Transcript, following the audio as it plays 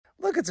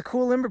look, it's a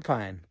cool limber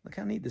pine. Look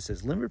how neat this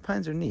is. Limber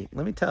pines are neat,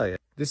 let me tell you.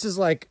 This is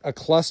like a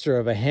cluster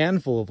of a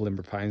handful of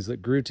limber pines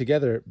that grew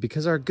together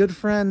because our good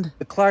friend,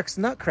 the Clark's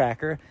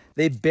nutcracker,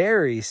 they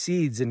bury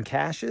seeds in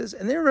caches,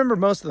 and they remember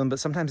most of them, but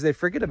sometimes they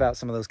forget about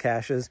some of those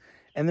caches,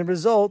 and the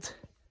result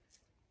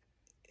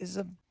is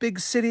a big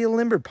city of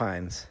limber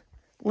pines.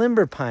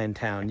 Limber Pine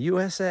Town,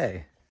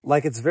 USA.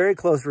 Like its very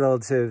close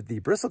relative, the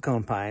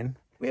bristlecone pine,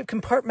 we have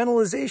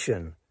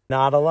compartmentalization.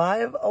 Not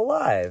alive,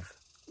 alive.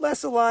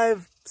 Less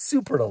alive,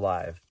 super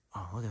alive.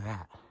 Oh, look at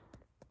that.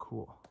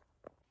 Cool.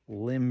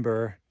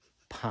 Limber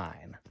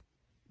pine.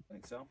 I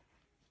think so.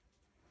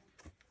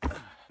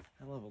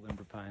 I love a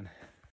limber pine.